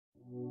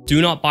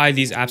Do not buy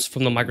these apps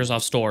from the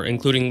Microsoft Store,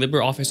 including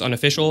LibreOffice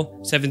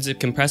Unofficial, 7-Zip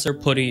Compressor,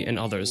 Putty, and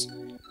others.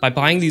 By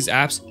buying these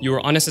apps, you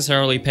are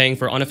unnecessarily paying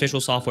for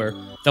unofficial software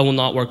that will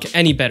not work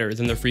any better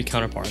than their free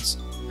counterparts.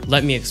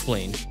 Let me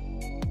explain.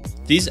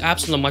 These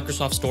apps from the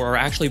Microsoft Store are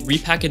actually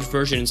repackaged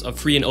versions of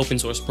free and open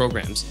source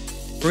programs.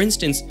 For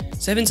instance,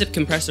 7-Zip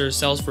Compressor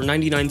sells for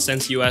 99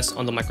 cents US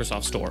on the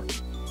Microsoft Store.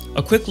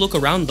 A quick look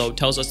around though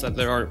tells us that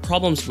there are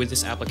problems with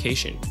this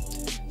application.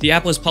 The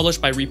app was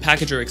published by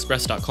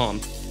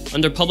repackagerexpress.com.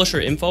 Under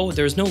publisher info,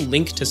 there is no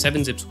link to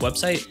 7-Zip's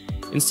website,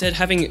 instead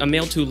having a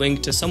mail to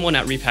link to someone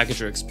at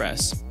Repackager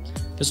Express.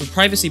 There's a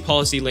privacy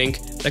policy link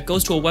that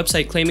goes to a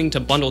website claiming to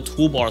bundle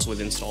toolbars with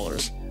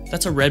installers.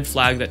 That's a red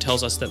flag that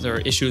tells us that there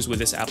are issues with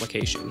this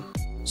application.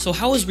 So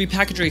how is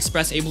Repackager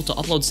Express able to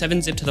upload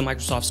 7-Zip to the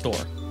Microsoft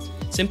Store?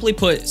 Simply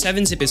put,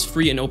 7-Zip is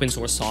free and open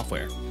source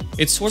software.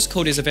 Its source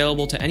code is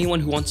available to anyone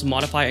who wants to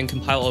modify and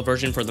compile a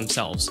version for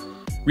themselves.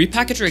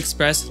 Repackager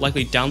Express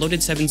likely downloaded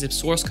 7-Zip's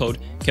source code,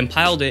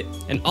 compiled it,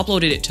 and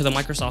uploaded it to the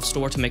Microsoft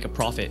Store to make a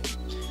profit.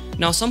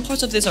 Now, some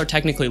parts of this are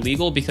technically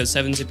legal because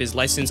 7-Zip is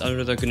licensed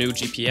under the GNU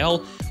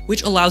GPL,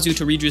 which allows you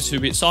to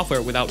redistribute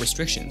software without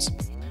restrictions.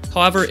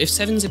 However, if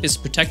 7-Zip is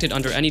protected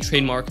under any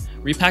trademark,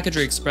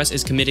 Repackager Express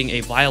is committing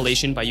a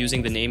violation by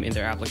using the name in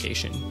their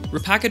application.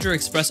 Repackager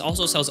Express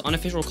also sells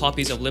unofficial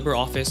copies of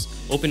LibreOffice,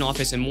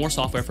 OpenOffice, and more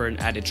software for an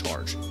added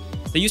charge.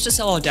 They used to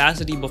sell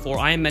Audacity before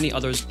I and many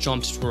others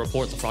jumped to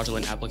report the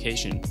fraudulent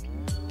application.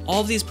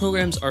 All of these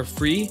programs are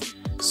free,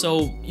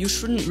 so you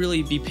shouldn't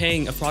really be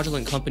paying a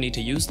fraudulent company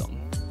to use them.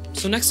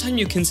 So next time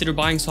you consider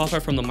buying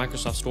software from the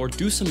Microsoft Store,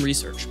 do some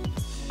research.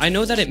 I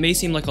know that it may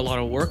seem like a lot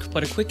of work,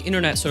 but a quick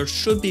internet search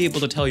should be able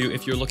to tell you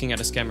if you're looking at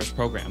a scammer's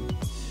program.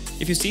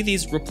 If you see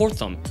these, report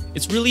them.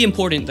 It's really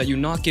important that you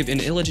not give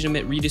an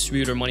illegitimate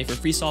redistributor money for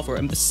free software,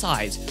 and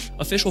besides,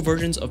 official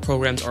versions of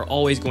programs are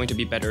always going to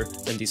be better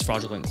than these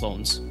fraudulent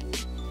clones.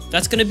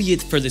 That's gonna be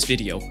it for this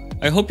video.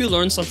 I hope you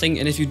learned something,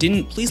 and if you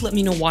didn't, please let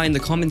me know why in the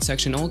comments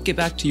section. I'll get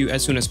back to you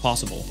as soon as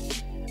possible.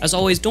 As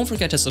always, don't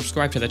forget to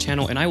subscribe to the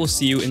channel, and I will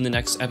see you in the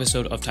next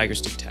episode of Tiger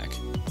Stick Tech.